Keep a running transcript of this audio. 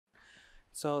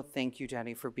So thank you,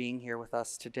 Danny, for being here with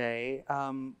us today.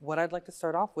 What I'd like to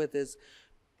start off with is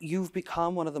you've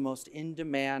become one of the most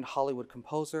in-demand Hollywood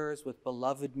composers with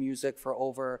beloved music for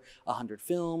over 100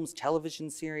 films,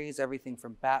 television series, everything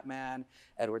from Batman,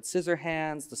 Edward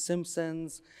Scissorhands, The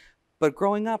Simpsons. But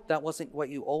growing up, that wasn't what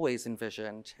you always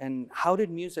envisioned. And how did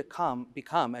music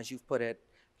become, as you've put it,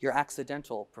 your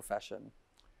accidental profession?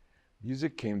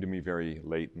 Music came to me very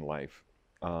late in life.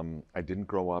 I didn't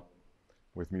grow up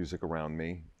with music around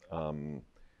me. Um,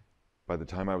 by the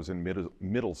time I was in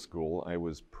middle school, I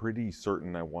was pretty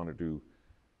certain I wanted to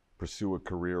pursue a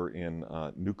career in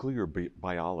nuclear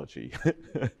biology.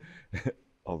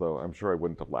 Although I'm sure I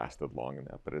wouldn't have lasted long in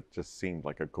that, but it just seemed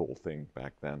like a cool thing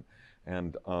back then.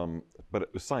 And but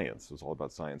it was science. It was all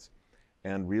about science.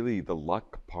 And really, the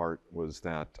luck part was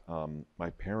that my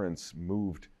parents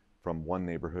moved from one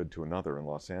neighborhood to another in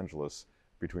Los Angeles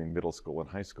between middle school and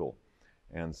high school.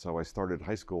 And so I started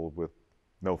high school with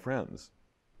no friends.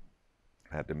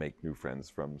 I had to make new friends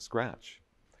from scratch.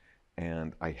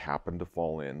 And I happened to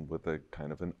fall in with a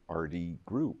kind of an arty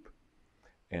group.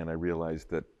 And I realized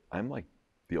that I'm like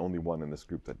the only one in this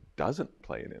group that doesn't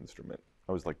play an instrument.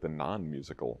 I was like the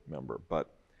non-musical member.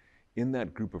 But in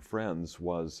that group of friends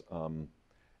was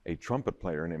a trumpet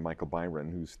player named Michael Byron,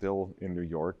 who's still in New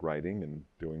York writing and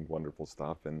doing wonderful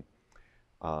stuff. And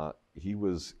he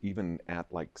was even at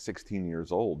like 16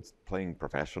 years old playing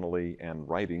professionally and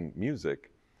writing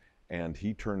music. And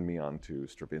he turned me on to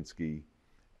Stravinsky,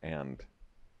 and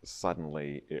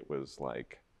suddenly it was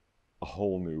like a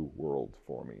whole new world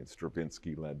for me. And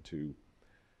Stravinsky led to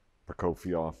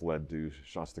Prokofiev, led to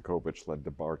Shostakovich, led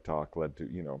to Bartok, led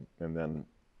to, and then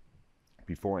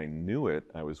before I knew it,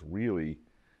 I was really,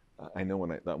 I know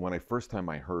when I first time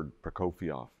I heard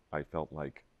Prokofiev, I felt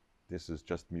like this is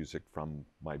just music from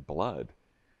my blood.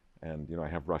 And, I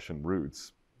have Russian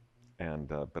roots, and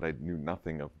but I knew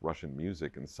nothing of Russian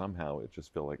music, and somehow it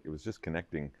just felt like it was just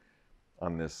connecting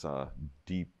on this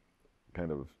deep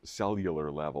kind of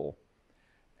cellular level.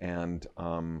 And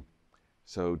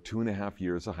so 2.5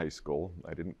 years of high school,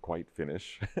 I didn't quite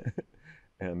finish,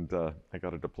 and I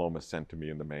got a diploma sent to me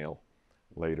in the mail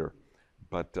later.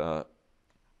 But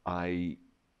I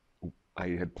I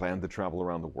had planned to travel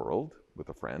around the world with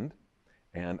a friend,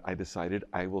 and I decided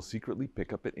I will secretly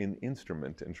pick up an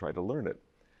instrument and try to learn it.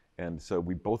 And so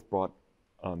we both brought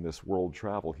on this world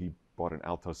travel. He bought an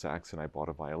alto sax and I bought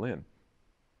a violin.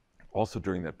 Also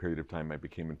during that period of time, I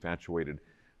became infatuated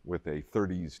with a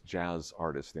 30s jazz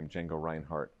artist named Django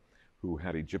Reinhardt, who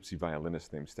had a gypsy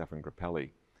violinist named Stefan Grappelli.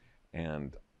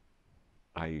 And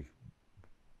I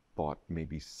thought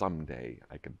maybe someday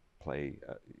I could play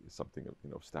something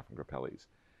of Stefan Grappelli's.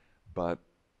 But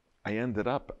I ended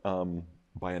up,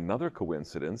 by another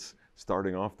coincidence,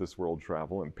 starting off this world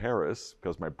travel in Paris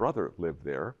because my brother lived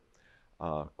there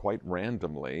quite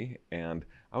randomly. And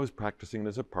I was practicing in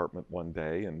his apartment one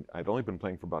day, and I'd only been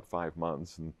playing for about 5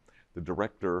 months. And the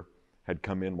director had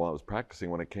come in while I was practicing.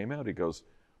 When I came out, he goes,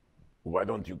 "Why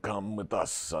don't you come with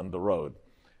us on the road?"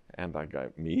 And I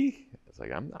go, "Me?" It's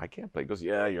like, I can't play. He goes,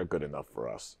 "Yeah, you're good enough for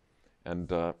us."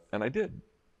 And I did.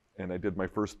 And I did my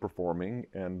first performing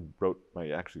and wrote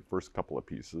my actually first couple of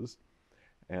pieces.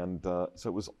 And so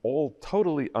it was all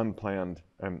totally unplanned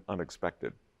and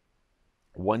unexpected.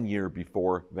 1 year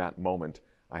before that moment,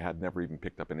 I had never even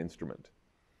picked up an instrument.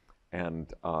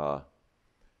 And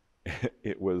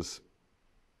it was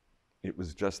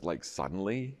just like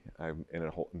suddenly,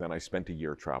 then I spent a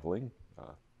year traveling.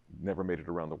 Never made it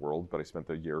around the world, but I spent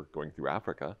a year going through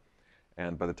Africa.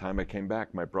 And by the time I came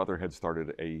back, my brother had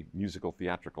started a musical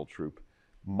theatrical troupe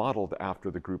modeled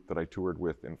after the group that I toured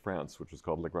with in France, which was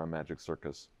called Le Grand Magic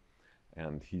Circus.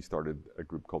 And he started a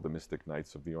group called the Mystic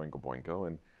Knights of the Oingo Boingo.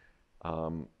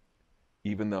 And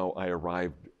even though I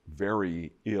arrived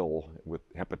very ill with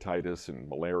hepatitis and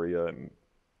malaria and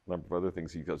a number of other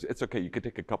things, he goes, "It's okay, you could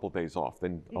take a couple of days off,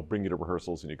 then I'll bring you to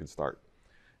rehearsals and you can start.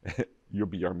 You'll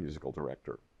be our musical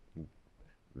director." And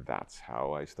that's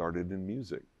how I started in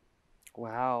music.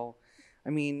 Wow. I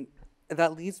mean,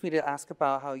 that leads me to ask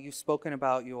about how you've spoken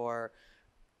about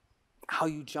how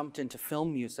you jumped into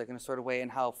film music in a sort of way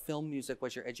and how film music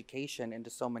was your education into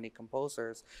so many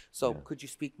composers. So Yeah. could you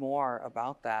speak more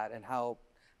about that and how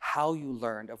you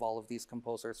learned of all of these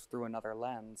composers through another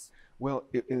lens? Well,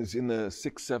 it is in the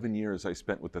 6, 7 years I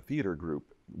spent with the theater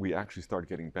group, we actually started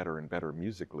getting better and better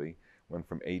musically, went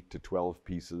from 8 to 12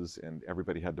 pieces, and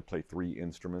everybody had to play 3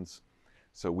 instruments.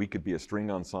 So we could be a string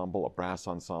ensemble, a brass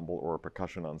ensemble, or a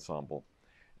percussion ensemble.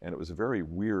 And it was a very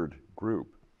weird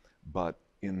group. But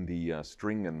in the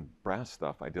string and brass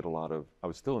stuff, I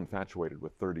was still infatuated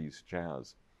with 30s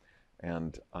jazz.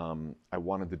 And I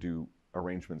wanted to do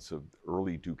arrangements of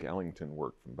early Duke Ellington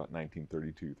work from about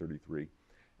 1932, 33.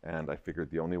 And I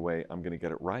figured the only way I'm going to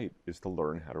get it right is to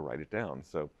learn how to write it down.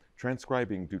 So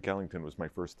transcribing Duke Ellington was my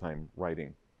first time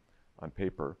writing on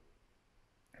paper.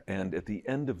 And at the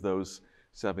end of those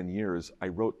 7 years, I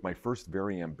wrote my first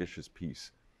very ambitious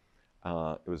piece.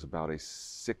 It was about a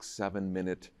 6-7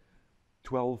 minute,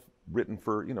 12 written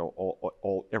for, you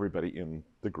know, everybody in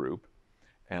the group.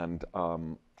 And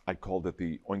I called it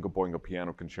the Oingo Boingo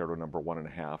Piano Concerto No.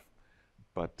 1.5.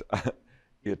 But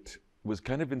it was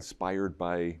kind of inspired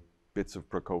by bits of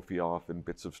Prokofiev and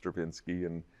bits of Stravinsky.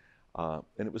 And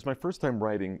it was my first time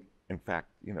writing, in fact,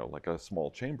 you know, like a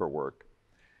small chamber work.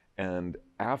 And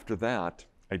after that,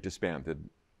 I disbanded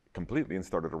completely and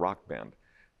started a rock band.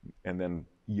 And then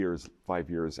 5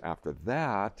 years after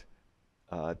that,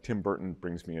 Tim Burton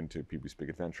brings me into Pee-wee's Big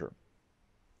Adventure.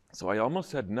 So I almost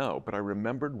said no, but I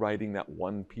remembered writing that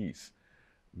one piece,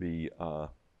 the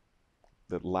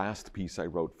last piece I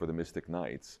wrote for the Mystic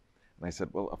Knights. And I said,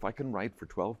 well, if I can write for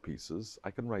 12 pieces,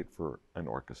 I can write for an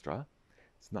orchestra.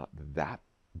 It's not that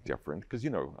different, because, you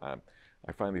know,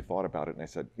 I finally thought about it and I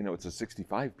said, you know, it's a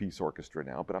 65-piece orchestra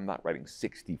now, but I'm not writing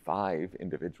 65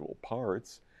 individual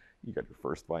parts. You got your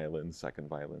first violins, second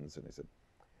violins, and I said,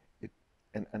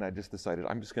 and I just decided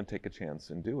I'm just going to take a chance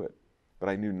and do it. But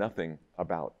I knew nothing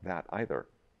about that either.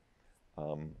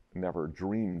 Never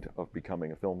dreamed of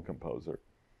becoming a film composer.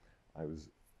 I was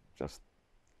just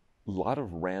a lot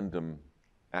of random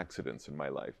accidents in my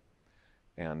life.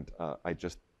 And I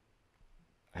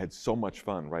had so much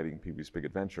fun writing Pee-wee's Big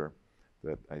Adventure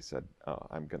that I said,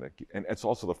 I'm going to, and it's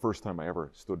also the first time I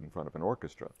ever stood in front of an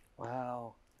orchestra.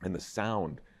 Wow. And the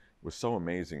sound was so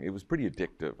amazing. It was pretty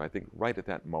addictive. I think right at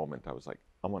that moment, I was like,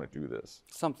 I want to do this.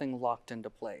 Something locked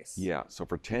into place. Yeah, so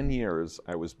for 10 years,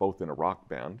 I was both in a rock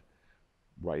band,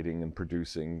 writing and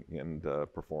producing and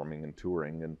performing and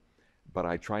touring, but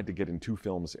I tried to get in 2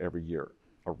 films every year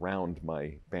around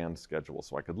my band schedule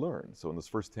so I could learn. So in those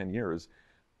first 10 years,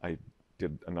 I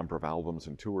did a number of albums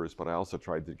and tours, but I also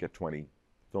tried to get 20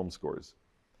 film scores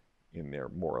in there,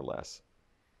 more or less.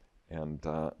 And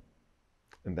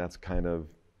that's kind of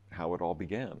how it all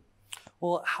began.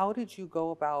 Well, how did you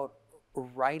go about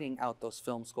writing out those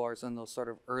film scores in those sort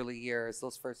of early years,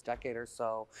 those first decade or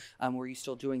so? Were you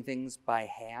still doing things by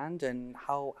hand, and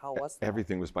how was that?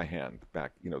 Everything was by hand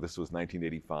back, you know, this was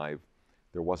 1985.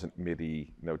 There wasn't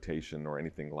MIDI notation or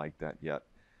anything like that yet.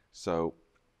 So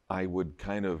I would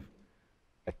kind of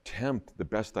attempt the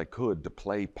best I could to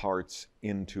play parts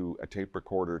into a tape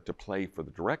recorder to play for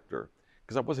the director,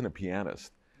 because I wasn't a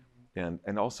pianist. And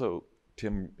also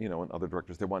Tim, you know, and other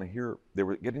directors, they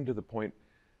were getting to the point,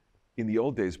 in the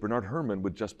old days, Bernard Herrmann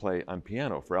would just play on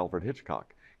piano for Alfred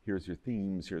Hitchcock. Here's your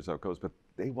themes, here's how it goes, but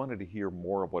they wanted to hear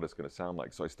more of what it's going to sound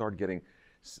like. So I started getting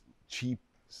cheap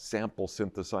sample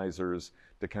synthesizers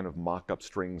to kind of mock up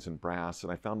strings and brass,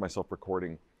 and I found myself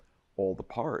recording all the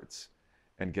parts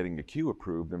and getting the cue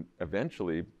approved. And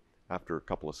eventually, after a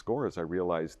couple of scores, I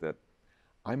realized that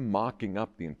I'm mocking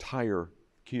up the entire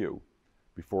cue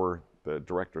before the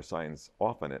director signs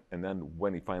off on it. And then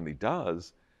when he finally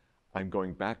does, I'm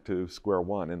going back to square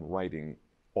one and writing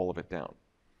all of it down.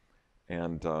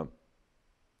 And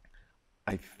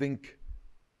I think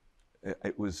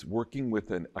it was working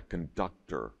with a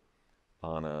conductor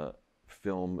on a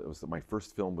film. It was my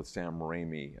first film with Sam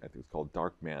Raimi. I think it was called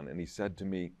Darkman. And he said to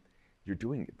me, you're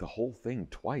doing the whole thing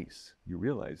twice. You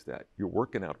realize that? You're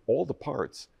working out all the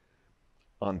parts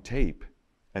on tape,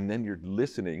 and then you're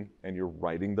listening and you're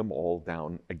writing them all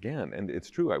down again. And it's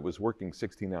true, I was working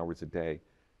 16 hours a day,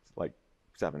 like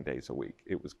 7 days a week.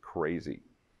 It was crazy.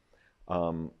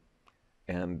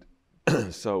 And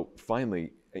so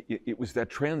finally, it was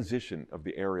that transition of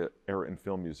the era in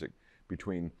film music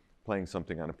between playing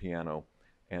something on a piano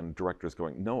and directors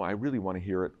going, no, I really want to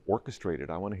hear it orchestrated.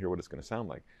 I want to hear what it's going to sound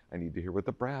like. I need to hear what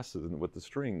the brass is and what the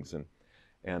strings.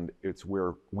 And it's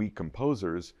where we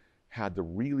composers had to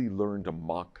really learn to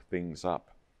mock things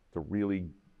up, to really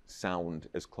sound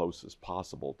as close as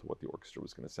possible to what the orchestra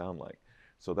was going to sound like.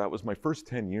 So that was my first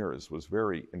 10 years, was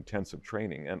very intensive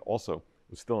training, and also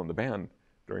was still in the band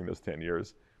during those 10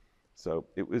 years. So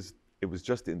it was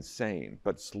just insane.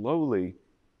 But slowly,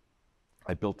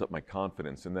 I built up my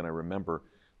confidence, and then I remember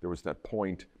there was that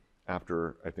point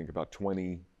after, I think, about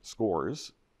 20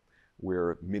 scores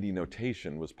where MIDI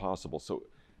notation was possible. So,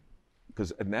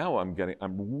 because now I'm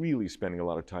really spending a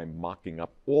lot of time mocking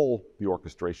up all the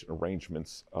orchestration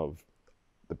arrangements of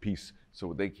the piece, so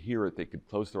when they hear it, they could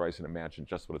close their eyes and imagine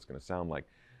just what it's going to sound like.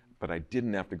 But I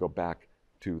didn't have to go back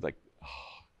to like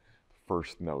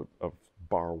first note of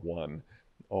bar 1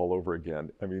 all over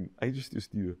again. I mean, I just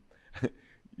used to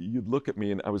you'd look at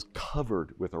me and I was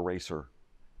covered with eraser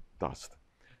dust.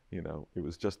 You know, it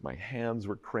was just my hands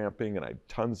were cramping and I had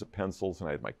tons of pencils and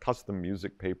I had my custom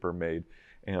music paper made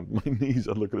and my knees,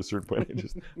 I'd look at a certain point,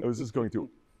 I was just going through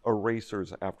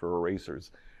erasers after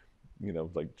erasers, you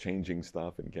know, like changing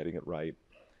stuff and getting it right.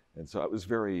 And so I was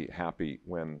very happy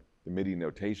when the MIDI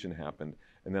notation happened,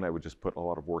 and then I would just put a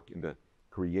lot of work into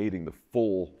creating the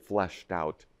full fleshed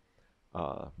out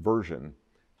version,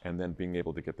 and then being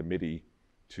able to get the MIDI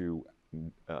to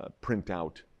print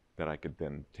out that I could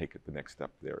then take it the next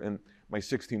step there. And my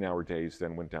 16-hour days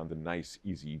then went down to nice,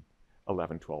 easy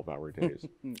 11, 12-hour days.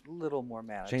 A little more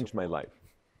manageable. Changed my life.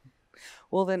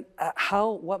 Well then,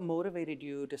 what motivated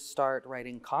you to start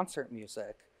writing concert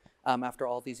music after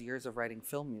all these years of writing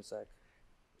film music?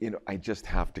 You know, I just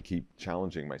have to keep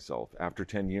challenging myself. After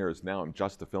 10 years, now I'm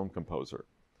just a film composer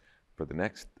for the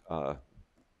next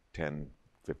 10,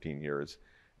 15 years.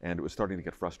 And it was starting to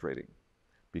get frustrating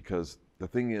because the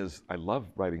thing is, I love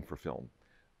writing for film,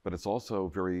 but it's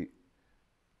also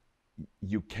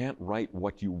you can't write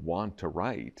what you want to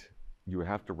write. You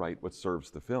have to write what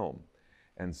serves the film.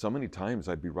 And so many times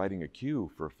I'd be writing a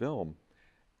cue for a film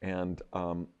and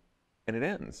it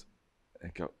ends. I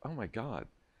go, oh my God,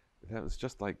 that was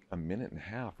just like a minute and a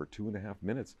half or 2.5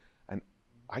 minutes. And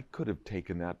I could have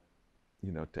taken that,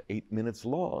 you know, to 8 minutes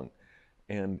long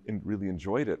and really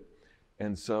enjoyed it.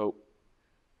 And so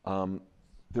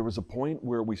there was a point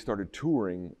where we started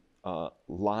touring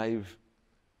live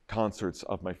concerts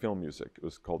of my film music. It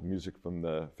was called Music from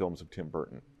the Films of Tim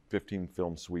Burton, 15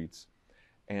 film suites.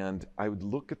 And I would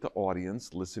look at the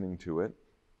audience listening to it.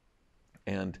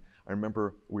 And I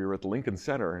remember we were at the Lincoln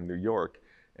Center in New York,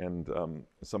 and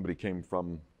somebody came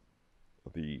from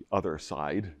the other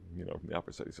side, you know, from the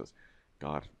opposite side. He says,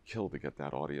 God, kill to get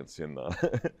that audience in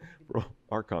for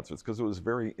our concerts, because it was a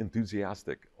very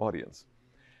enthusiastic audience.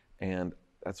 And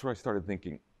that's where I started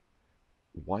thinking,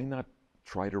 why not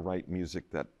try to write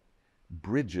music that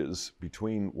bridges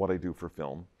between what I do for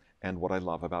film and what I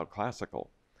love about classical,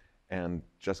 and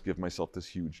just give myself this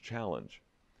huge challenge.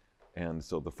 And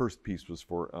so the first piece was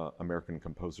for American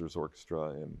Composers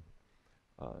Orchestra in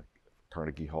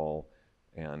Carnegie Hall,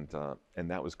 and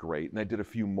that was great. And I did a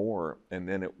few more, and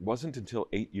then it wasn't until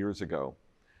 8 years ago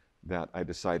that I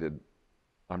decided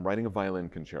I'm writing a violin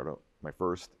concerto, my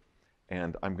first,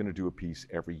 and I'm going to do a piece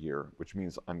every year, which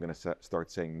means I'm going to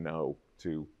start saying no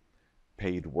to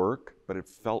paid work. But it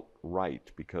felt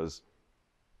right because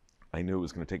I knew it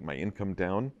was going to take my income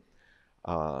down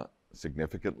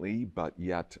significantly, but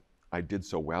yet I did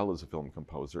so well as a film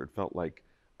composer. It felt like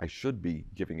I should be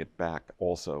giving it back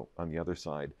also on the other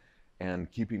side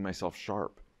and keeping myself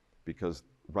sharp, because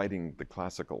writing the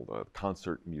classical, the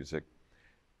concert music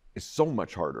is so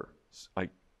much harder, like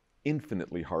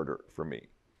infinitely harder for me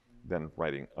than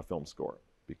writing a film score.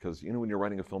 Because, you know, when you're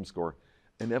writing a film score,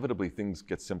 inevitably things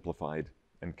get simplified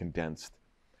and condensed.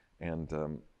 And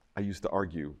I used to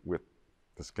argue with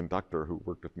this conductor who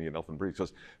worked with me in Elfman Bridge. He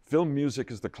goes, film music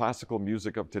is the classical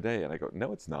music of today. And I go,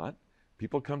 no, it's not.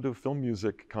 People come to a film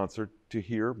music concert to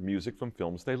hear music from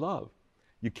films they love.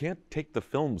 You can't take the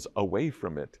films away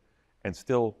from it and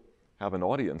still have an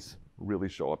audience really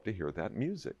show up to hear that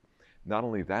music. Not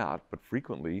only that, but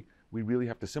frequently we really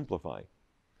have to simplify.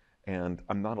 And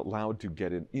I'm not allowed to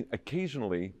get in.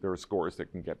 Occasionally there are scores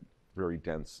that can get very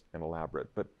dense and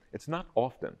elaborate, but it's not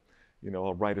often. You know,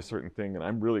 I'll write a certain thing and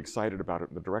I'm really excited about it,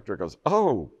 and the director goes,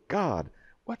 oh God,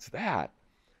 what's that?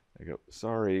 I go,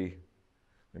 sorry,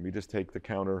 let me just take the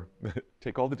counter,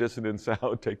 take all the dissonance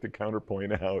out, take the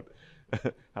counterpoint out.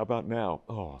 How about now?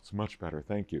 Oh, it's much better,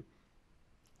 thank you.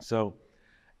 So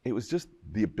it was just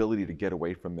the ability to get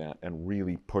away from that and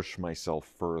really push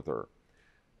myself further.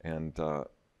 And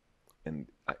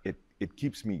it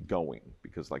keeps me going,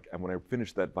 because like when I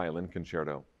finished that violin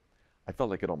concerto, I felt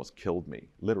like it almost killed me,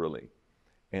 literally.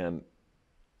 And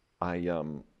I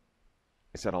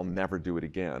said, I'll never do it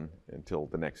again until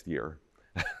the next year.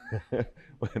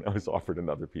 When I was offered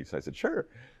another piece, I said, sure.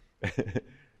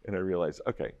 And I realized,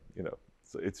 okay, you know,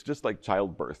 so it's just like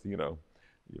childbirth, you know.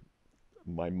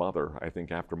 My mother, I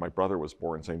think after my brother was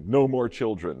born, saying, no more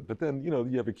children. But then, you know,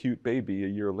 you have a cute baby a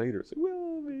year later. Say,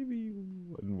 well, maybe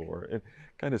one more. And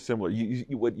kind of similar.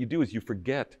 What you do is you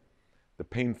forget the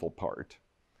painful part,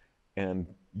 and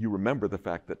you remember the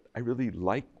fact that I really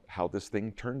like how this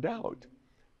thing turned out.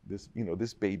 This, you know,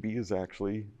 this baby is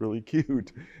actually really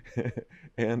cute.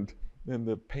 and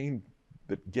the pain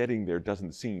that getting there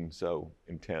doesn't seem so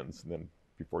intense. And then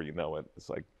before you know it, it's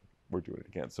like, we're doing it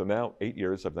again. So now 8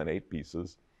 years, I've done 8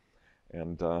 pieces.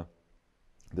 And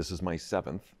this is my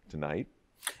 7th tonight.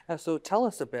 So tell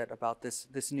us a bit about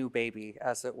this new baby,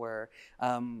 as it were.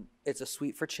 It's a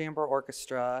suite for chamber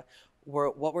orchestra.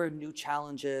 What were new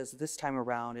challenges this time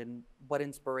around, and what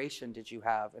inspiration did you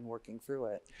have in working through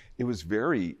it? It was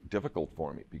very difficult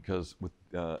for me because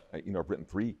I've written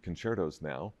 3 concertos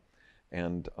now,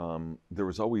 and there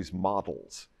was always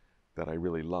models that I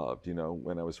really loved.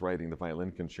 When I was writing the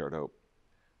violin concerto,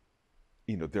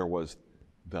 there was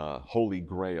the holy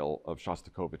grail of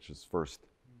Shostakovich's first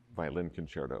violin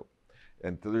concerto.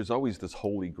 And there's always this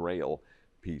holy grail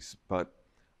piece, but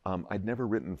I'd never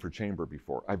written for chamber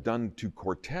before. I've done 2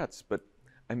 quartets, but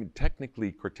I mean,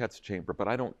 technically quartets chamber, but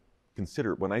I don't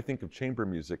consider it. When I think of chamber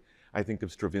music, I think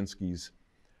of Stravinsky's,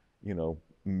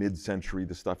 mid-century,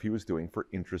 the stuff he was doing for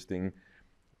interesting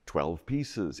 12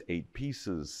 pieces, 8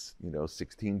 pieces,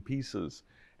 16 pieces,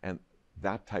 and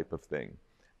that type of thing.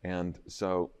 And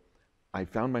so I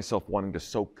found myself wanting to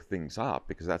soak things up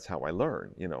because that's how I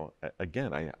learn.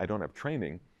 Again, I don't have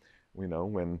training.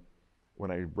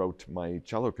 When I wrote my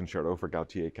cello concerto for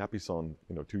Gautier Capuçon,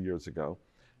 2 years ago,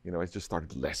 I just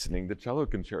started listening to cello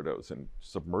concertos and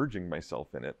submerging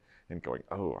myself in it and going,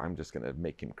 oh, I'm just going to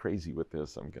make him crazy with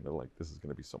this. This is going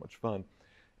to be so much fun.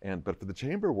 But for the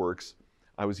chamber works,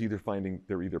 I was either finding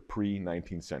they're either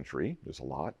pre-19th century, there's a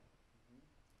lot.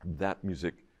 That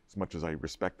music, as much as I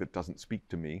respect it, doesn't speak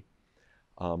to me.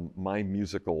 My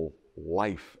musical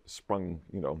life sprung,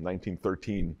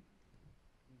 1913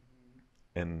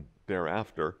 and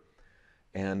thereafter.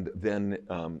 And then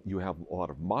you have a lot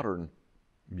of modern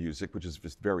music, which is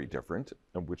just very different,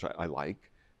 and which I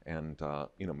like. And,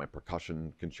 my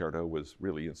percussion concerto was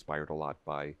really inspired a lot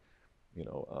by,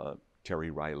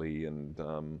 Terry Riley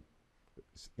and,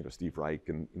 Steve Reich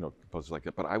and, composers like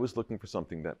that. But I was looking for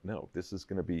something that, no, this is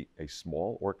going to be a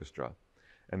small orchestra.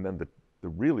 And then the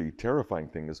really terrifying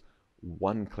thing is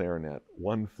 1 clarinet,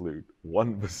 1 flute,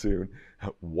 1 bassoon,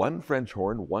 1 French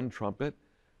horn, 1 trumpet.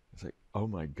 It's like, oh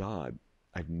my God,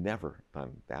 I've never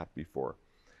done that before.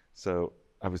 So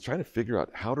I was trying to figure out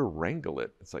how to wrangle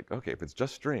it. It's like, okay, if it's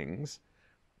just strings,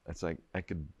 it's like I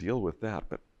could deal with that.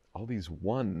 But all these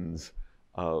ones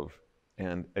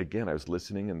and again, I was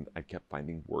listening and I kept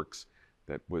finding works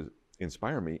that would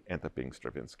inspire me, ended up being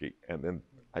Stravinsky. And then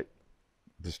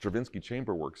the Stravinsky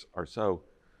chamber works are so,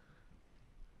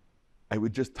 I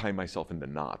would just tie myself into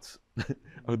knots. I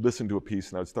would listen to a piece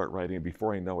and I would start writing, and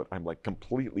before I know it, I'm like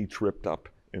completely tripped up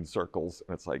in circles.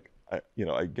 And it's like,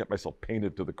 I get myself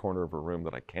painted to the corner of a room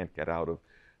that I can't get out of.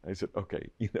 And I said, okay,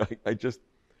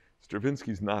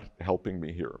 Stravinsky's not helping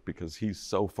me here because he's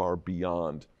so far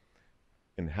beyond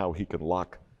in how he can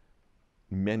lock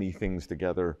many things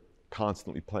together,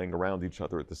 constantly playing around each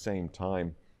other at the same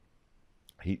time.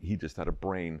 He just had a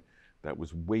brain that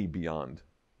was way beyond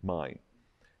mine.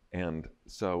 And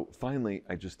so finally,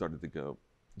 I just started to go,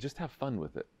 just have fun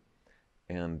with it.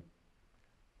 And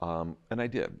I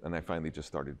did. And I finally just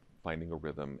started finding a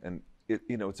rhythm. And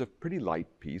it's a pretty light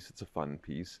piece. It's a fun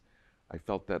piece. I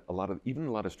felt that a lot of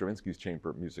Stravinsky's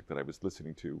chamber music that I was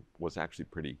listening to was actually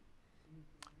pretty,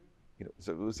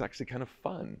 so it was actually kind of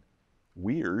fun,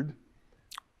 weird.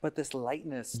 But this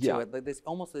lightness to it, like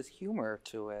almost this humor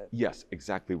to it. Yes,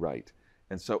 exactly right.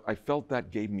 And so I felt that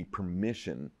gave me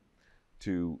permission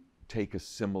to take a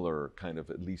similar kind of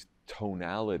at least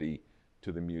tonality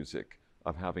to the music,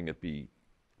 of having it be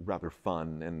rather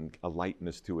fun and a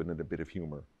lightness to it and a bit of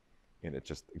humor in it,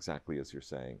 just exactly as you're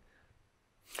saying.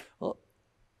 Well,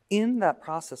 in that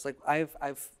process, like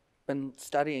I've been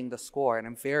studying the score and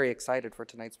I'm very excited for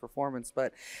tonight's performance,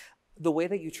 but the way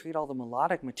that you treat all the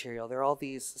melodic material, there are all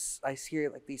these, I see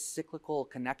like these cyclical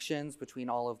connections between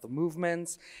all of the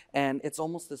movements, and it's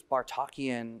almost this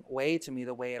Bartokian way to me,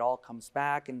 the way it all comes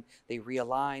back and they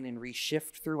realign and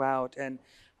reshift throughout. And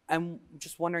I'm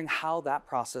just wondering how that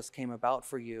process came about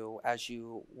for you as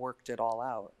you worked it all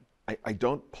out. I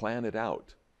don't plan it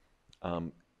out.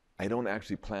 I don't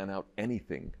actually plan out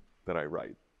anything that I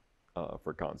write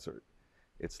for concert.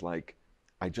 It's like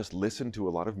I just listen to a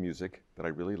lot of music that I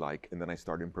really like, and then I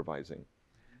start improvising.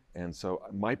 And so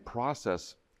my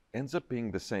process ends up being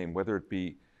the same, whether it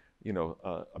be,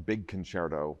 a big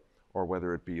concerto, or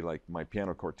whether it be like my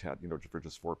piano quartet, for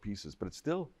just 4 pieces. But it's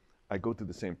still, I go through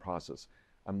the same process.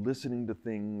 I'm listening to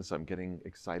things, I'm getting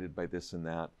excited by this and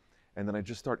that, and then I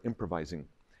just start improvising.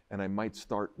 And I might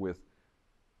start with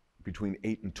between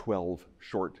 8 and 12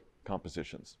 short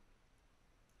compositions.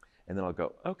 And then I'll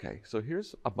go, okay, so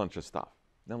here's a bunch of stuff.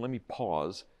 Now let me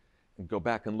pause and go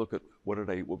back and look at what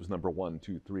was number 1,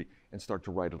 2, 3, and start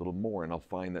to write a little more. And I'll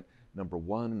find that number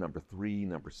 1, number 3,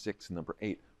 number 6, and number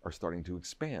 8 are starting to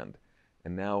expand.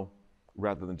 And now,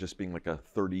 rather than just being like a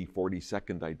 30,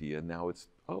 40-second idea, now it's,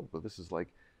 oh, well, this is like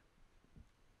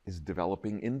is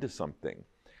developing into something.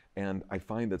 And I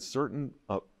find that certain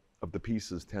of the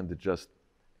pieces tend to just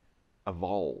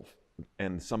evolve.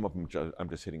 And some of them, I'm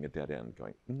just hitting a dead end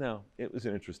going, no, it was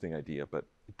an interesting idea, but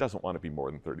it doesn't want to be more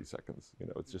than 30 seconds. You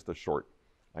know, it's just a short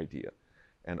idea.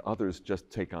 And others just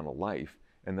take on a life.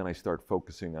 And then I start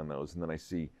focusing on those. And then I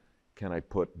see, can I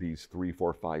put these 3,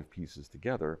 4, 5 pieces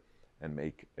together and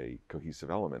make a cohesive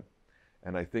element?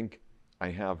 And I think I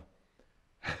have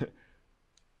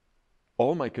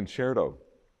all my concertos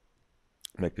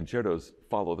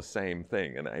follow the same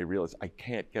thing. And I realize I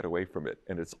can't get away from it.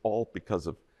 And it's all because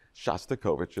of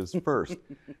Shostakovich's first.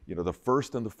 You know, the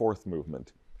first and the fourth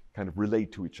movement kind of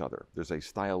relate to each other. There's a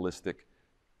stylistic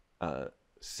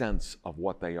sense of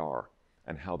what they are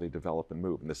and how they develop and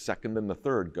move. And the second and the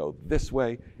third go this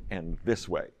way and this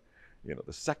way. You know,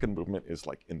 the second movement is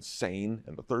like insane,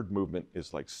 and the third movement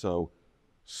is like so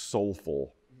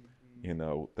soulful, you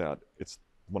know, that it's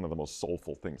one of the most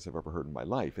soulful things I've ever heard in my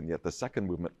life. And yet the second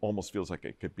movement almost feels like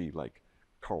it could be like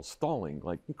Carl Stalling,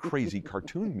 like crazy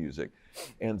cartoon music.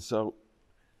 And so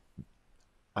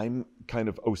I'm kind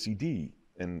of OCD,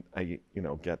 and I, you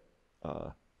know, get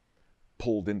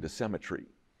pulled into symmetry.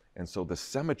 And so the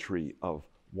symmetry of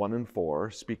 1 and 4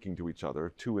 speaking to each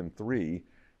other, 2 and 3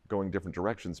 going different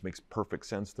directions makes perfect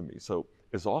sense to me. So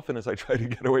as often as I try to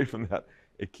get away from that,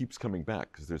 it keeps coming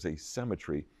back because there's a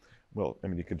symmetry. Well, I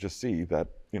mean, you can just see that,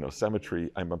 you know, symmetry,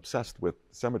 I'm obsessed with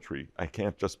symmetry. I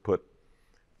can't just put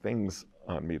things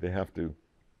on me. They have to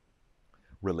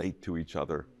relate to each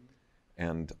other.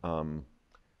 And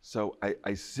so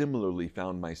I similarly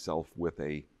found myself with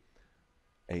a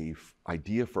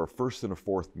idea for a first and a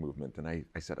fourth movement. And I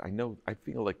said, I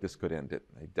feel like this could end it.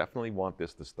 I definitely want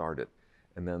this to start it.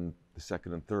 And then the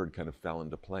second and third kind of fell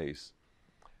into place.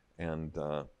 And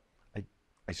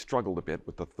I struggled a bit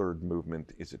with the third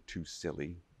movement. Is it too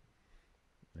silly?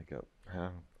 I go,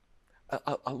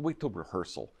 I'll wait till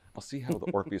rehearsal. I'll see how the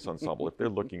Orpheus Ensemble, if they're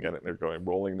looking at it and they're going,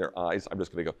 rolling their eyes, I'm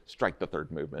just going to go, strike the third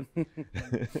movement.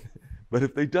 But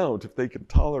if they don't, if they can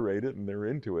tolerate it and they're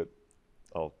into it,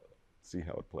 I'll see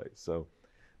how it plays. So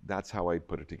that's how I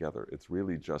put it together. It's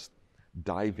really just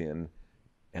dive in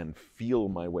and feel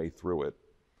my way through it.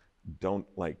 Don't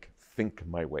like think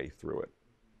my way through it.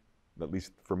 At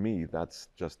least for me, that's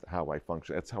just how I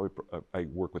function. That's how I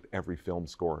work with every film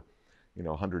score, you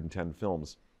know, 110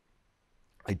 films.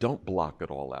 I don't block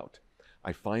it all out.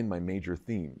 I find my major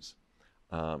themes,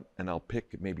 and I'll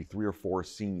pick maybe 3 or 4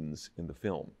 scenes in the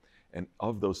film. And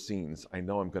of those scenes, I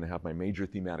know I'm going to have my major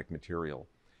thematic material.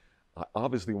 I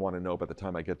obviously want to know by the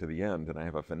time I get to the end and I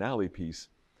have a finale piece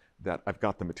that I've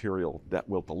got the material that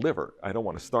will deliver. I don't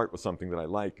want to start with something that I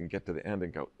like and get to the end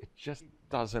and go, it just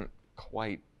doesn't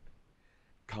quite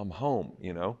come home,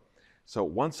 you know? So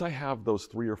once I have those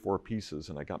 3 or 4 pieces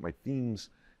and I got my themes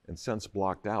and sense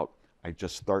blocked out, I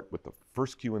just start with the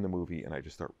first cue in the movie and I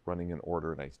just start running in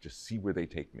order and I just see where they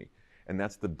take me. And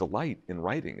that's the delight in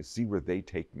writing, is see where they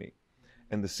take me.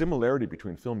 And the similarity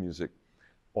between film music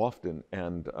often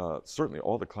and certainly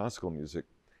all the classical music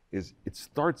is it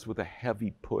starts with a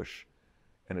heavy push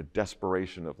and a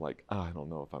desperation of like, I don't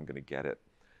know if I'm going to get it.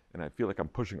 And I feel like I'm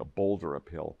pushing a boulder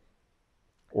uphill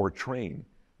or a train,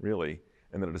 really.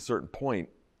 And then at a certain point,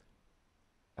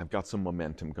 I've got some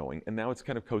momentum going, and now it's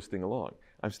kind of coasting along.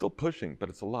 I'm still pushing, but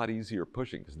it's a lot easier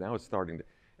pushing because now it's starting to,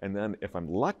 and then if I'm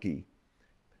lucky,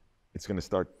 it's going to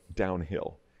start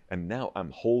downhill. And now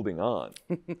I'm holding on.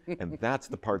 And that's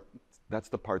the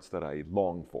parts that I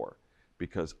long for,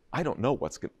 because I don't know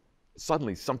what's going to,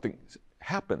 suddenly something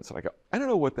happens and I go, I don't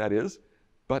know what that is,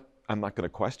 but I'm not going to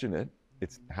question it.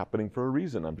 It's happening for a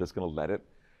reason. I'm just going to let it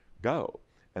go.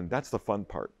 And that's the fun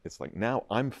part. It's like now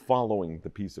I'm following the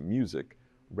piece of music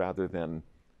rather than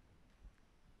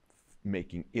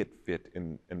making it fit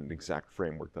in an exact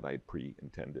framework that I had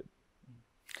pre-intended.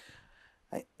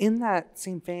 In that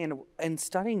same vein, in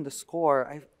studying the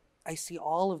score, I see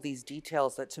all of these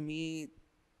details that to me,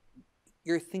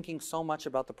 you're thinking so much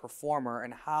about the performer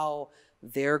and how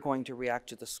they're going to react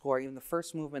to the score. Even the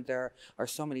first movement, there are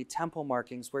so many tempo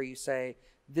markings where you say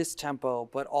this tempo,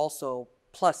 but also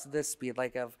plus this speed,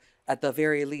 like at the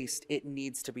very least, it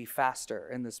needs to be faster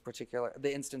in this particular,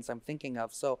 the instance I'm thinking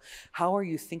of. So how are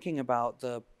you thinking about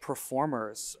the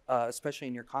performers, especially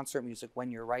in your concert music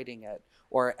when you're writing it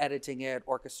or editing it,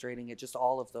 orchestrating it, just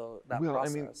all of that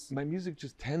process? I mean, my music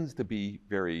just tends to be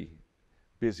very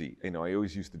busy. You know, I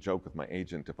always used to joke with my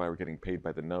agent, if I were getting paid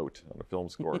by the note on a film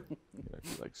score, you know, I'd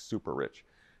be like super rich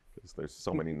because there's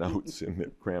so many notes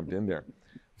crammed in there.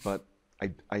 But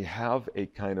I have a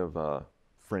kind of a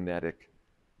frenetic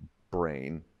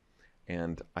brain,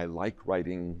 and I like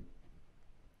writing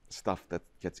stuff that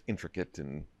gets intricate,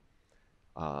 and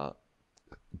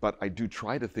But I do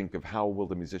try to think of how will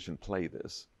the musician play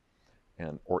this,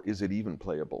 or is it even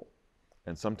playable?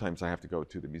 And sometimes I have to go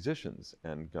to the musicians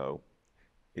and go,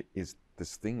 is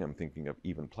this thing I'm thinking of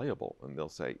even playable? And they'll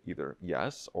say either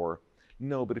yes or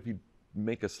no, but if you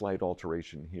make a slight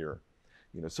alteration here.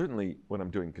 Certainly when I'm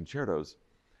doing concertos,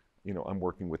 I'm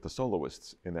working with the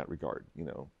soloists in that regard.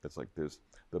 It's like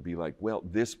they'll be like, well,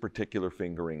 this particular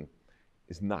fingering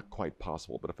is not quite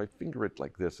possible, but if I finger it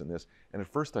like this and this, and at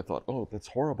first I thought, oh, that's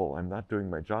horrible, I'm not doing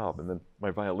my job. And then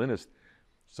my violinist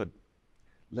said,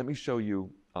 let me show you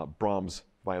Brahms'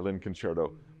 violin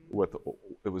concerto with,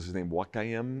 it was his name,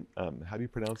 Wakayem, how do you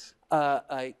pronounce?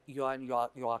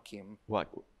 Joachim.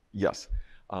 Yes,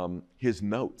 his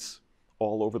notes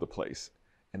all over the place.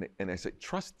 And I said,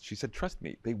 she said, trust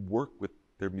me, they work with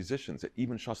their musicians,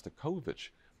 even Shostakovich.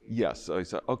 Yes, so I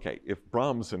said, okay, if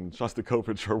Brahms and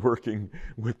Shostakovich are working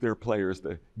with their players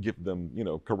to give them,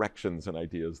 corrections and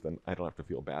ideas, then I don't have to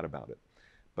feel bad about it.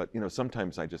 But,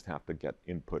 sometimes I just have to get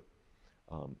input,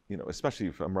 especially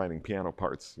if I'm writing piano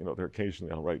parts, they're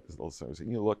occasionally I'll write, they'll say,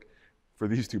 look, for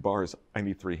these 2 bars, I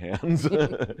need 3 hands.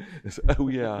 Oh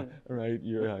yeah, right,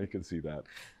 yeah, I can see that.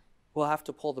 We'll have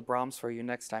to pull the Brahms for you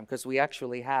next time, because we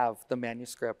actually have the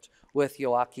manuscript with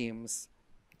Joachim's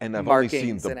and I've only seen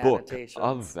markings the and book annotations.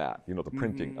 of that, the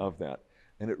printing of that.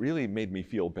 And it really made me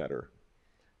feel better,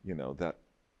 that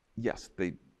yes,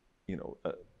 they,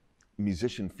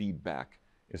 musician feedback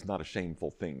is not a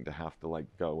shameful thing to have to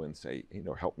go and say,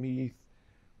 help me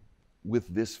with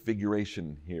this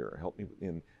figuration here, help me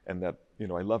in, and that,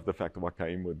 I love the fact that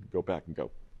Wakaim would go back and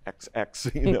go,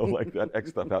 XX, like that X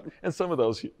stuff out. And some of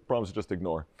those Brahms just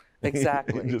ignore.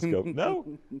 Exactly. Just go,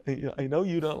 no, I know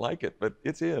you don't like it, but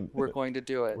it's in. We're going to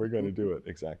do it. We're going to do it,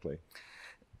 exactly.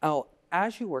 Oh,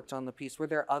 as you worked on the piece, were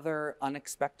there other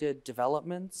unexpected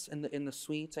developments in the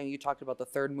suite? I mean, you talked about the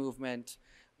 3rd movement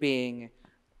being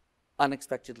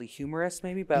unexpectedly humorous,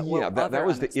 maybe, but yeah, that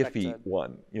was the unexpected? iffy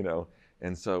one,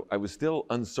 And so I was still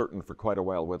uncertain for quite a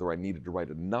while whether I needed to write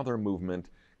another movement,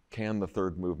 can the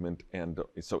 3rd movement, and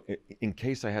so in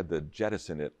case I had to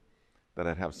jettison it, that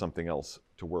I'd have something else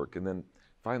to work. And then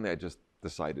finally I just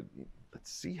decided, let's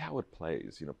see how it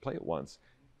plays, play it once.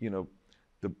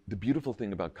 The beautiful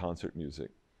thing about concert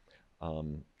music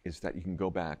is that you can go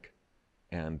back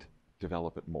and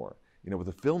develop it more. With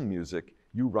the film music,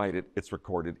 you write it, it's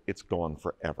recorded, it's gone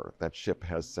forever. That ship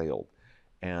has sailed.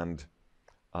 And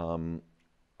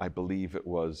I believe it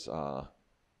was,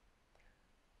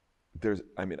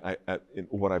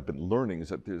 what I've been learning is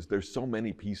that there's so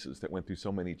many pieces that went through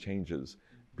so many changes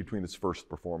between its first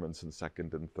performance and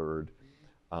second and third.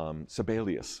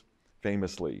 Sibelius,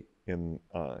 famously, in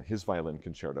his violin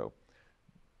concerto,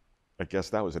 I guess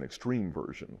that was an extreme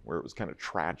version where it was kind of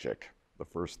tragic, the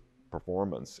first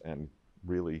performance, and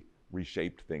really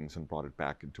reshaped things and brought it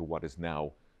back into what is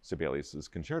now Sibelius's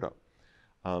concerto.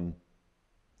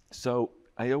 So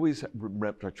I always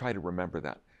try to remember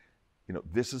that.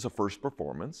 This is a first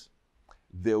performance.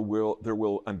 There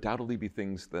will undoubtedly be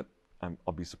things that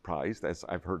I'll be surprised, as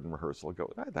I've heard in rehearsal, I'll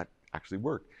go, that actually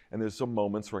worked. And there's some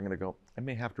moments where I'm going to go, I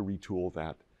may have to retool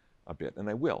that a bit, and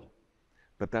I will.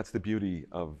 But that's the beauty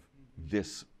of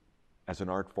this as an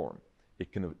art form.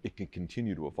 It can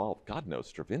continue to evolve. God knows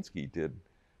Stravinsky did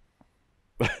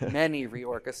many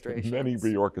reorchestrations. Many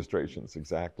reorchestrations,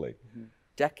 exactly. Mm-hmm.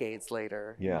 Decades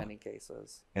later, in many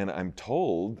cases. And I'm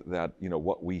told that,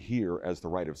 what we hear as the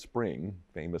Rite of Spring,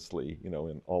 famously, in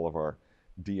all of our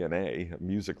DNA,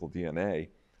 musical DNA,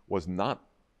 was not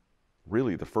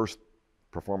really the first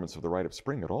performance of the Rite of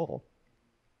Spring at all.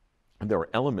 And there were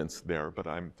elements there, but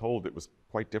I'm told it was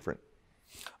quite different.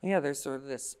 Yeah, there's sort of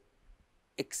this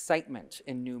excitement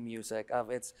in new music of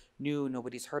it's new,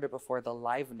 nobody's heard it before, the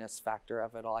liveness factor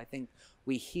of it all. I think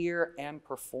we hear and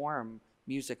perform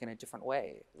music in a different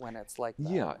way when it's like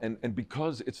that. Yeah, and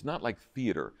because it's not like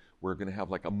theater, we're going to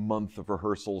have like a month of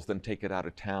rehearsals, then take it out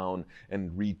of town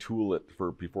and retool it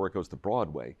before it goes to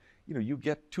Broadway. You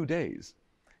get 2 days.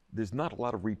 There's not a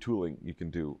lot of retooling you can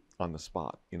do on the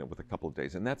spot, with a couple of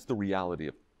days. And that's the reality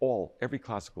of every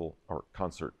classical or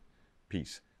concert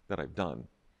piece that I've done.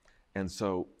 And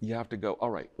so you have to go,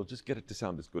 all right, we'll just get it to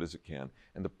sound as good as it can.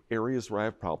 And the areas where I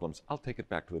have problems, I'll take it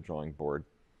back to the drawing board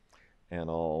and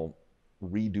I'll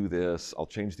redo this. I'll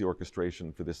change the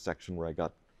orchestration for this section where I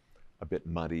got a bit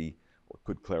muddy or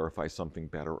could clarify something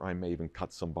better. Or I may even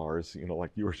cut some bars,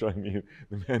 like you were showing me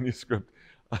the manuscript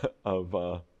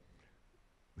of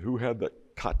who had the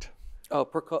cut? Oh,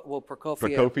 Prokofiev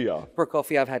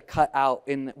had cut out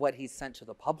in what he sent to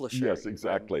the publisher. Yes,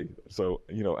 exactly. So,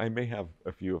 I may have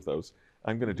a few of those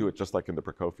I'm going to do it just like in the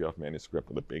Prokofiev manuscript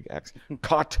with a big X.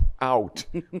 Cut out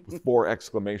with 4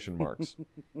 exclamation marks.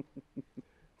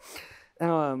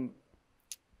 Um,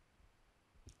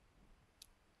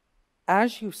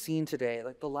 as you've seen today,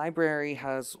 like the library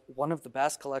has one of the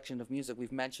best collection of music.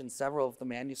 We've mentioned several of the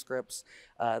manuscripts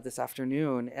this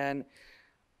afternoon. And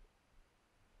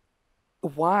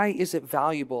why is it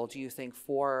valuable, do you think,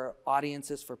 for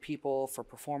audiences, for people, for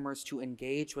performers to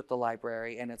engage with the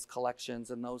library and its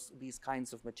collections and these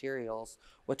kinds of materials?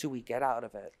 What do we get out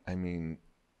of it? I mean,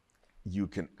 you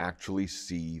can actually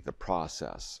see the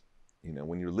process. You know,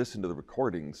 when you listen to the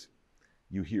recordings,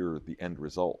 you hear the end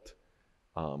result.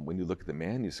 When you look at the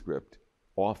manuscript,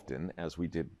 often, as we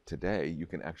did today, you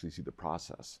can actually see the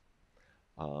process.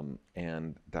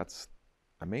 And that's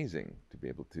amazing to be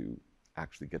able to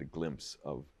actually get a glimpse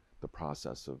of the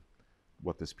process of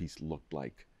what this piece looked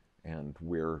like and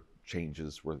where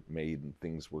changes were made and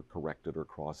things were corrected or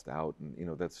crossed out. And, you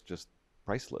know, that's just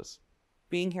priceless.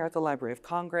 Being here at the Library of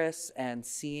Congress and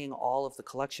seeing all of the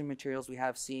collection materials we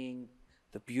have, seeing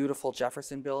the beautiful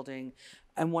Jefferson Building,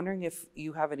 I'm wondering if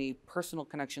you have any personal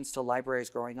connections to libraries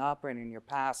growing up or in your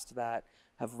past that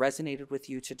have resonated with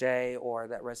you today or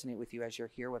that resonate with you as you're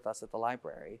here with us at the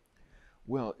library.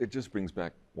 Well, it just brings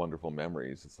back wonderful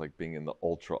memories. It's like being in the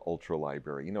ultra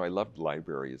library. You know, I loved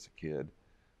library as a kid,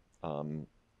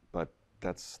 but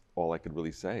that's all I could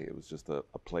really say. It was just a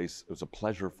place, it was a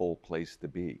pleasurable place to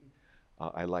be.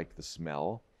 I liked the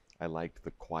smell, I liked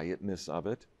the quietness of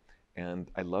it,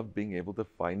 and I loved being able to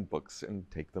find books and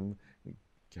take them, and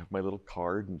have my little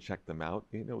card and check them out.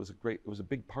 You know, it was a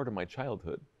big part of my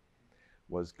childhood,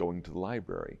 was going to the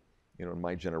library. You know, in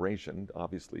my generation,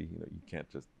 obviously, you know, you can't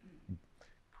just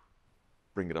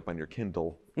bring it up on your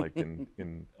Kindle like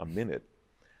in a minute.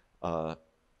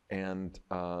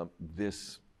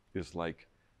 This is like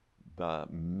the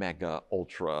mega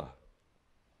ultra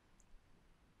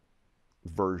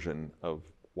version of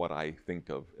what I think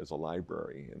of as a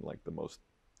library in like the most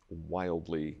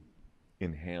wildly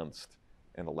enhanced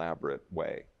and elaborate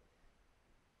way.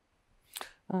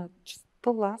 Just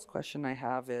the last question I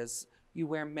have is, you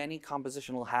wear many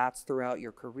compositional hats throughout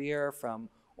your career, from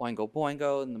Oingo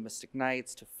Boingo and the Mystic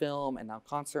Knights to film and now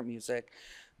concert music.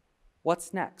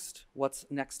 What's next? What's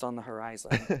next on the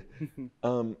horizon?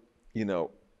 You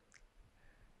know,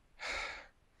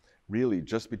 really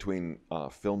just between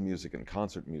film music and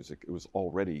concert music, it was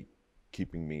already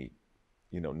keeping me,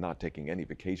 you know, not taking any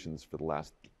vacations for the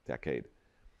last decade.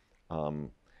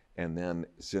 And then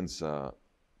since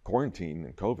quarantine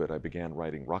and COVID, I began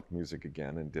writing rock music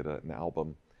again and did an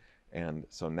album. And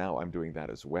so now I'm doing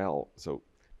that as well. So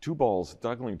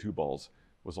juggling two balls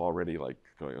was already like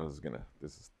going,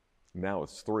 now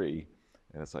it's 3.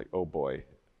 And it's like, oh boy,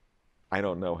 I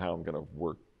don't know how I'm gonna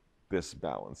work this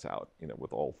balance out, you know,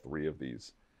 with all 3 of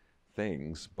these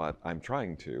things, but I'm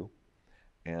trying to.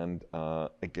 And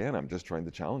again, I'm just trying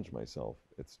to challenge myself.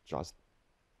 It's just,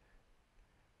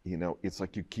 you know, it's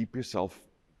like you keep yourself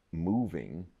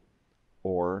moving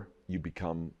or you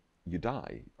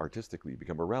die artistically, you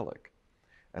become a relic.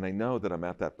 And I know that I'm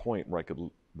at that point where I could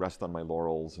rest on my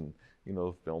laurels and, you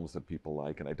know, films that people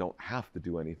like, and I don't have to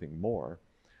do anything more,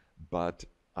 but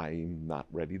I'm not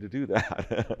ready to do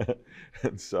that.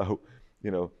 And so,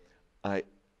 you know,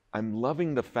 I'm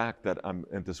loving the fact that I'm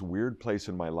at this weird place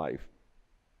in my life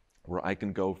where I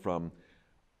can go from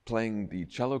playing the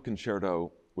cello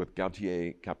concerto with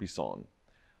Gautier Capuçon,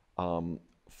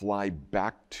 fly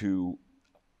back to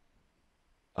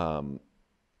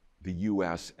the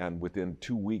US and within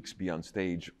 2 weeks be on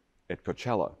stage at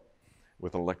Coachella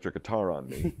with an electric guitar on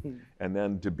me. And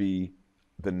then to be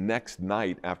the next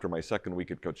night after my second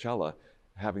week at Coachella,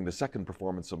 having the second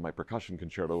performance of my percussion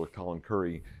concerto with Colin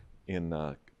Curry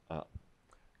in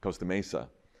Costa Mesa,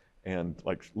 and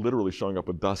like literally showing up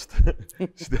with dust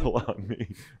still on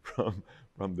me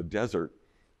from the desert.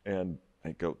 And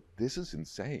I go, this is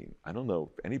insane. I don't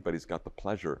know if anybody's got the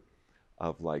pleasure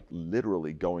of like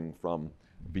literally going from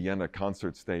Vienna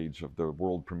concert stage of the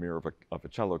world premiere of a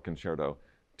cello concerto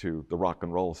to the rock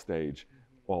and roll stage,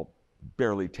 well,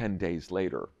 barely 10 days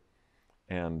later.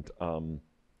 And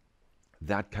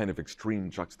that kind of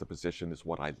extreme juxtaposition is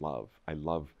what I love. I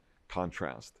love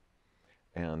contrast.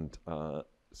 And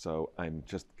so I'm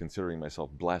just considering myself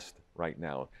blessed right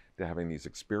now to having these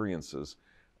experiences.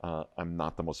 I'm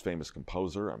not the most famous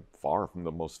composer. I'm far from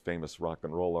the most famous rock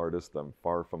and roll artist. I'm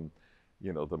far from,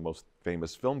 you know, the most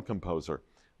famous film composer.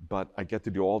 But I get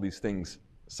to do all these things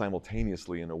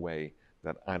simultaneously in a way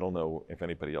that I don't know if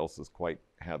anybody else has quite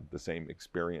had the same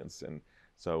experience. And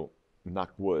so,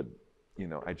 knock wood, you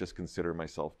know, I just consider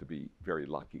myself to be very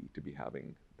lucky to be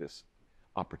having this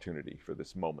opportunity for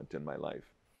this moment in my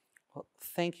life. Well,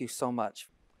 thank you so much.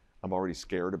 I'm already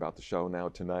scared about the show now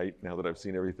tonight. Now that I've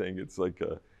seen everything, it's like,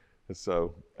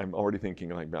 so I'm already thinking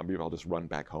like maybe I'll just run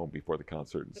back home before the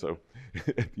concert. And so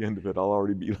at the end of it, I'll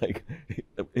already be like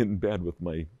in bed with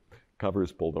my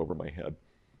covers pulled over my head.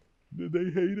 Did they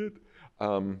hate it?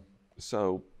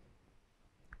 So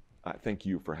thank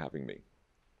you for having me.